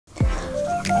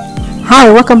Hi,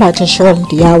 welcome back to Shirley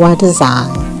DIY Design.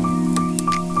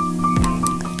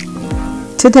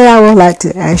 Today I would like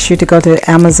to ask you to go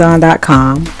to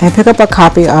Amazon.com and pick up a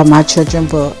copy of my children's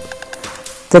book,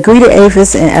 The Greedy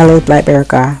Aphis and LA Blackberry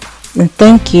Guy. And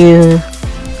thank you.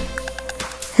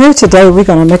 Here today we're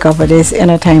going to make over this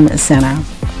entertainment center.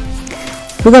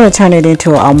 We're going to turn it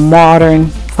into a modern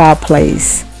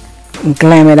fireplace and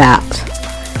glam it out.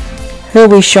 Here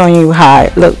we're showing you how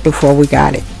it looked before we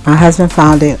got it. My husband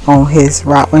found it on his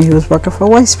route when he was working for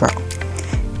Waste Pro.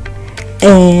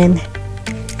 And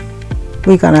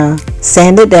we're gonna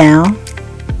sand it down,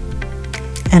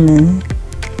 and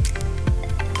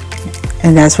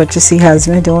that's what you see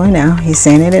husband doing now. He's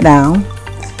sanding it down.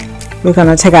 We're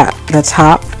gonna take out the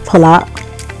top, pull out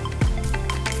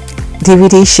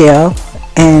DVD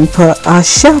shelf and put a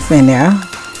shelf in there,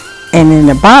 and in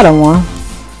the bottom one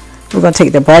we're gonna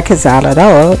take the brackets out of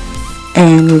those,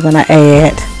 and we're gonna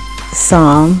add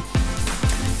some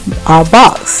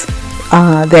box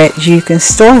that you can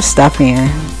store stuff in.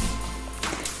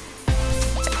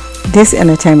 This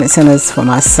entertainment center is for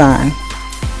my son,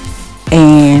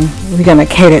 and we're gonna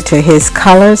cater to his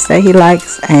colors that he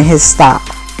likes and his style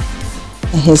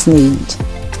and his need.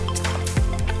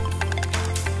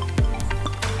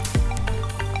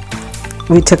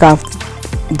 We took off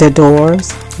the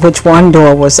doors, which one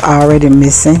door was already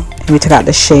missing, and we took out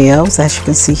the shelves, as you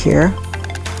can see here.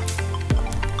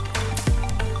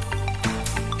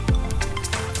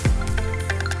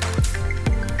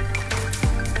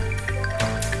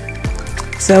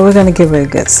 So we're going to give it a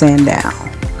good sand down.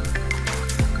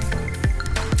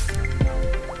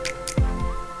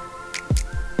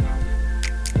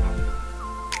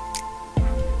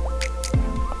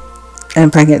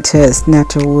 And bring it to its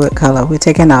natural wood color. We're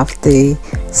taking off the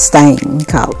stain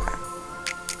color.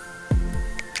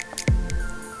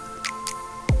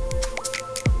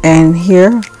 And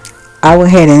here I went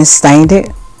ahead and stained it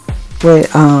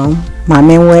with my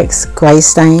Minwax gray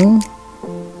stain.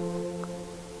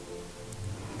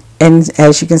 And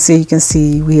as you can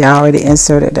see we already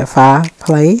inserted the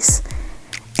fireplace,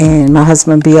 and my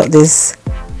husband built this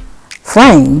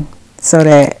frame so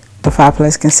that the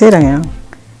fireplace can sit in.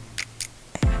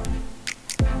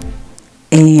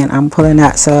 And I'm pulling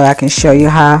out so I can show you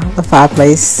how the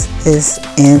fireplace is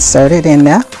inserted in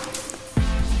there.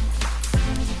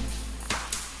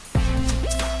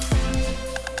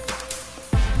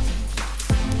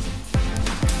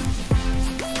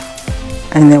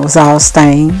 And it was all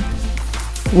stained.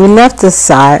 We left the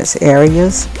sides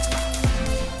areas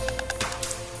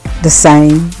the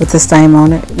same with the stain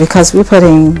on it because we're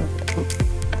putting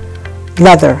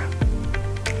leather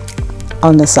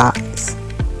on the sides,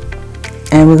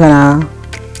 and we're gonna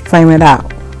frame it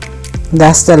out.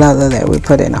 That's the leather that we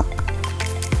put in on,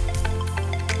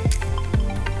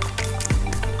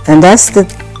 and that's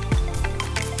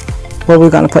where we're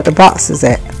gonna put the boxes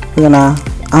at. We're gonna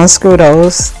unscrew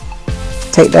those,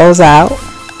 take those out,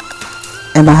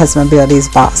 and my husband built these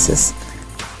boxes,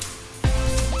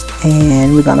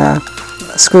 and we're gonna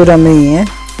screw them in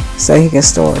so he can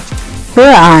store it.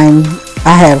 Here I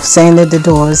have sanded the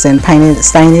doors and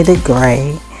stained it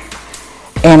gray,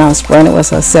 and I'm spraying it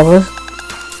with a silver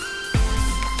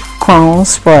chrome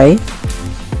spray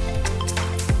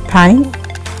paint.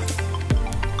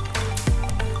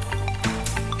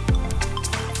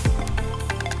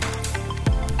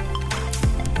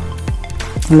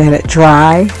 Let it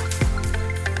dry.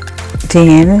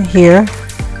 Then here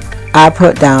I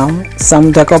put down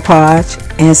some decoupage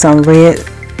and some red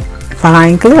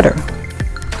fine glitter,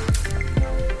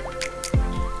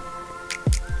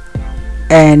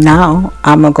 and now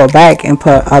I'm gonna go back and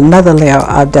put another layer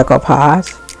of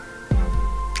decoupage,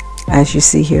 as you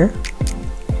see here,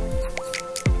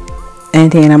 and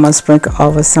then I'm gonna sprinkle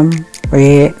over some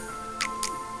red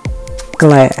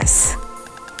glass,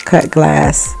 cut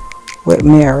glass with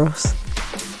mirrors.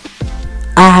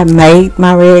 I have made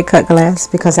my red cut glass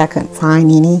because I couldn't find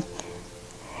any.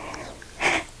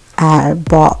 I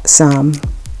bought some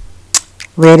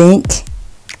red ink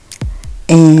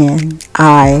and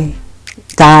I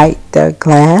dyed the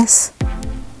glass,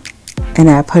 and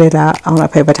I put it out on a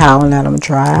paper towel and let them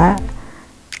dry,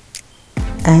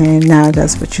 and now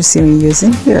that's what you see me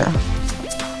using here.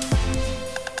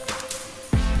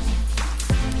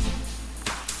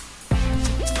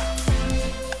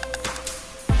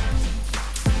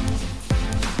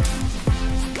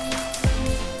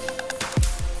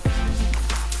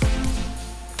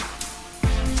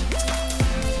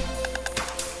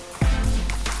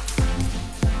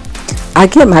 I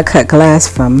get my cut glass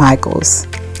from Michael's,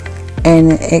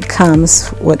 and it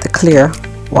comes with the clear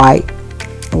white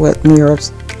with mirror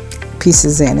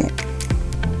pieces in it.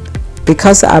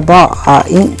 because I bought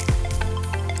ink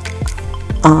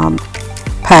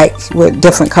pack with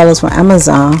different colors from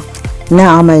Amazon,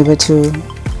 now I'm able to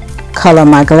color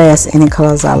my glass any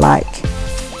colors I like.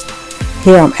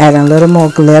 Here I'm adding a little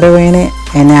more glitter in it,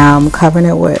 and now I'm covering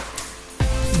it with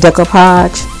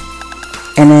decoupage,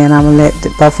 and then I'm gonna let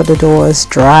both of the doors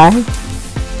dry.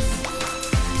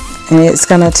 And it's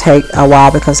gonna take a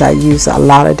while because I use a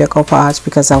lot of decoupage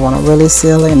because I want to really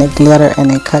seal it, and the glitter and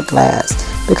the cut glass,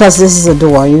 because this is a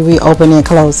door, you be opening and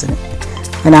closing it,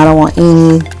 and I don't want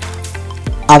any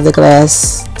of the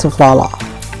glass to fall off.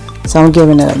 So I'm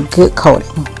giving it a good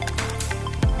coating.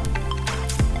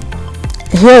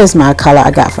 Here is my color I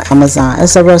got from Amazon.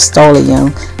 It's a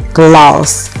Rust-Oleum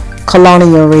gloss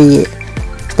colonial red,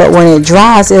 but when it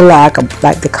dries, it like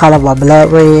the color of a blood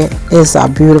red. It's a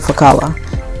beautiful color,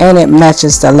 and it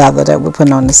matches the leather that we're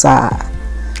putting on the side.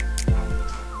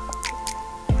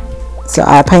 So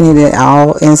I painted it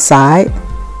all inside,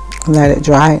 let it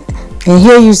dry, and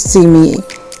here you see me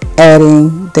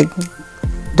adding the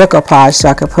decoupage so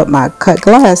I can put my cut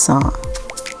glass on.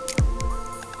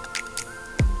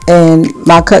 And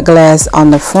my cut glass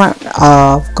on the front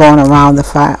of going around the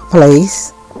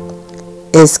fireplace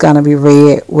is going to be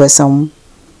red with some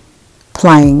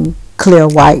plain clear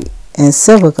white and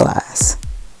silver glass.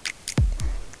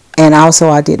 And also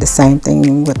I did the same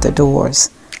thing with the doors.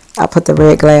 I put the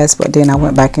red glass, but then I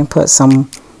went back and put some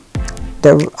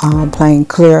plain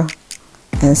clear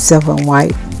and silver and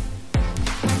white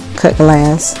cut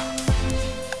glass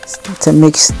to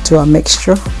mix to a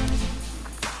mixture.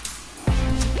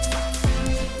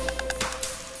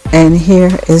 And here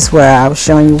is where I was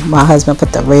showing you my husband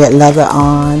put the red leather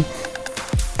on,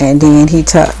 and then he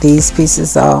took these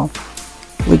pieces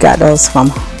off. We got those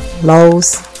from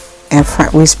Lowe's, and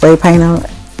we spray paint them,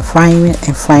 frame it,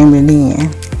 and frame it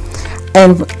in.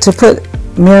 And to put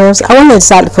mirrors, I wanted to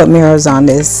decide to put mirrors on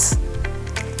this,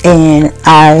 and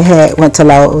I went to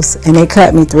Lowe's, and they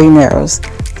cut me 3 mirrors,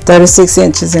 36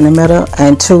 inches in the middle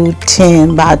and 2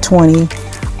 10 by 20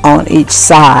 on each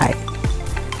side.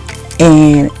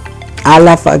 And I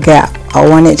left a gap, a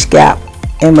 1-inch gap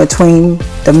in between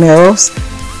the mirrors,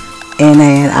 and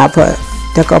then I put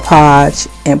decoupage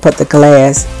and put the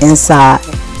glass inside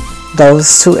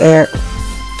those 2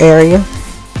 area,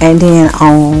 and then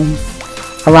around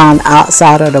the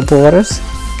outside of the borders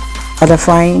of the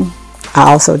frame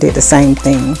I also did the same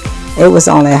thing. It was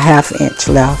only a 1/2 inch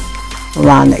left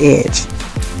around the edge,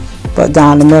 but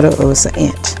down the middle it was 1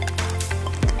 inch.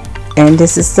 And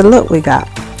this is the look we got.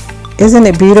 Isn't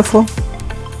it beautiful?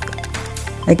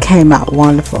 It came out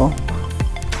wonderful,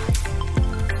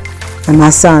 and my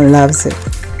son loves it.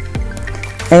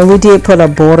 And we did put a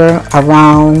border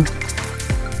around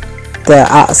the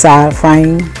outside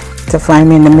frame to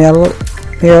frame in the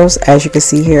mirrors, as you can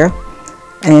see here,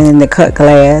 and the cut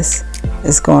glass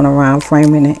is going around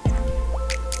framing it.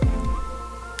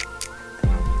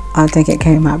 I think it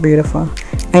came out beautiful,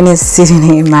 and it's sitting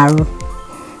in my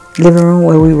living room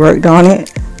where we worked on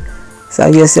it. So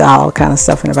you'll see all kind of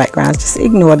stuff in the background. Just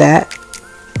ignore that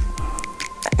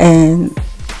and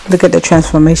look at the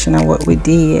transformation of what we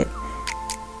did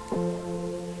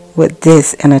with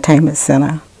this entertainment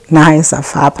center. Now it's a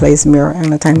Fireplace mirror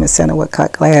entertainment center with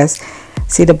cut glass.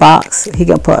 See the box? He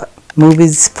can put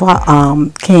movies,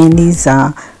 candies,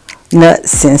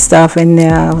 nuts and stuff in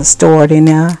there, stored in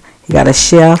there. He got a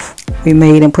shelf we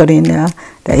made and put in there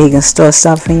that he can store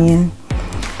stuff in.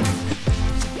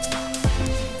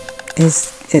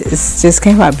 It's just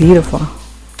came out beautiful.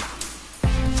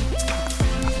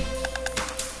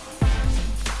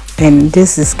 And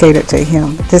this is catered to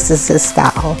him. This is his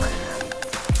style.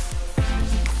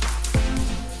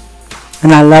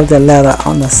 And I love the leather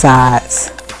on the sides.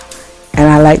 And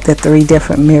I like the 3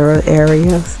 different mirror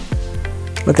areas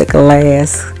with the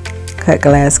glass, cut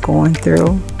glass going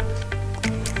through.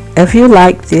 If you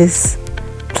like this,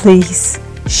 please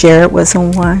share it with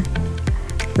someone.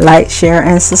 Like, share,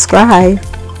 and subscribe.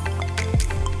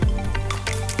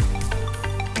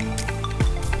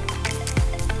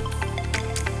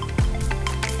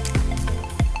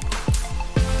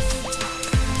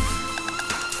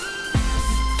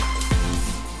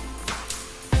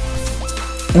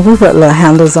 And we put little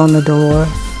handles on the door,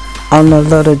 on the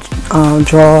little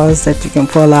drawers that you can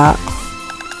pull out.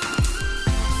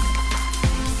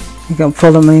 You can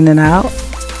pull them in and out,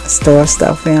 store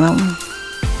stuff in them.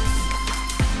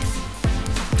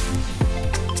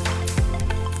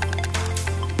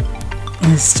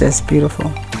 It's just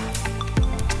beautiful.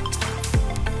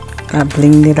 I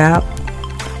blinged it out,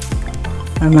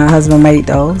 and my husband made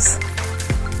those.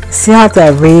 See how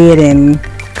the red and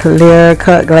clear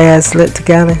cut glass look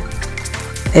together?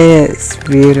 It's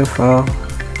beautiful.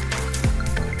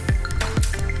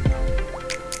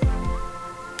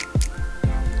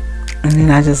 And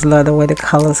then I just love the way the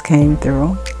colors came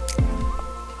through.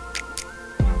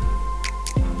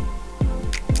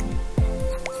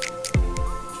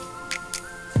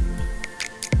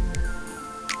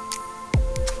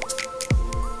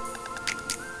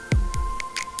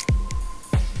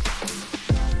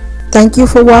 Thank you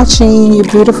for watching, you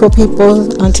beautiful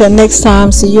people. Until next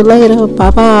time, see you later.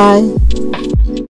 Bye bye.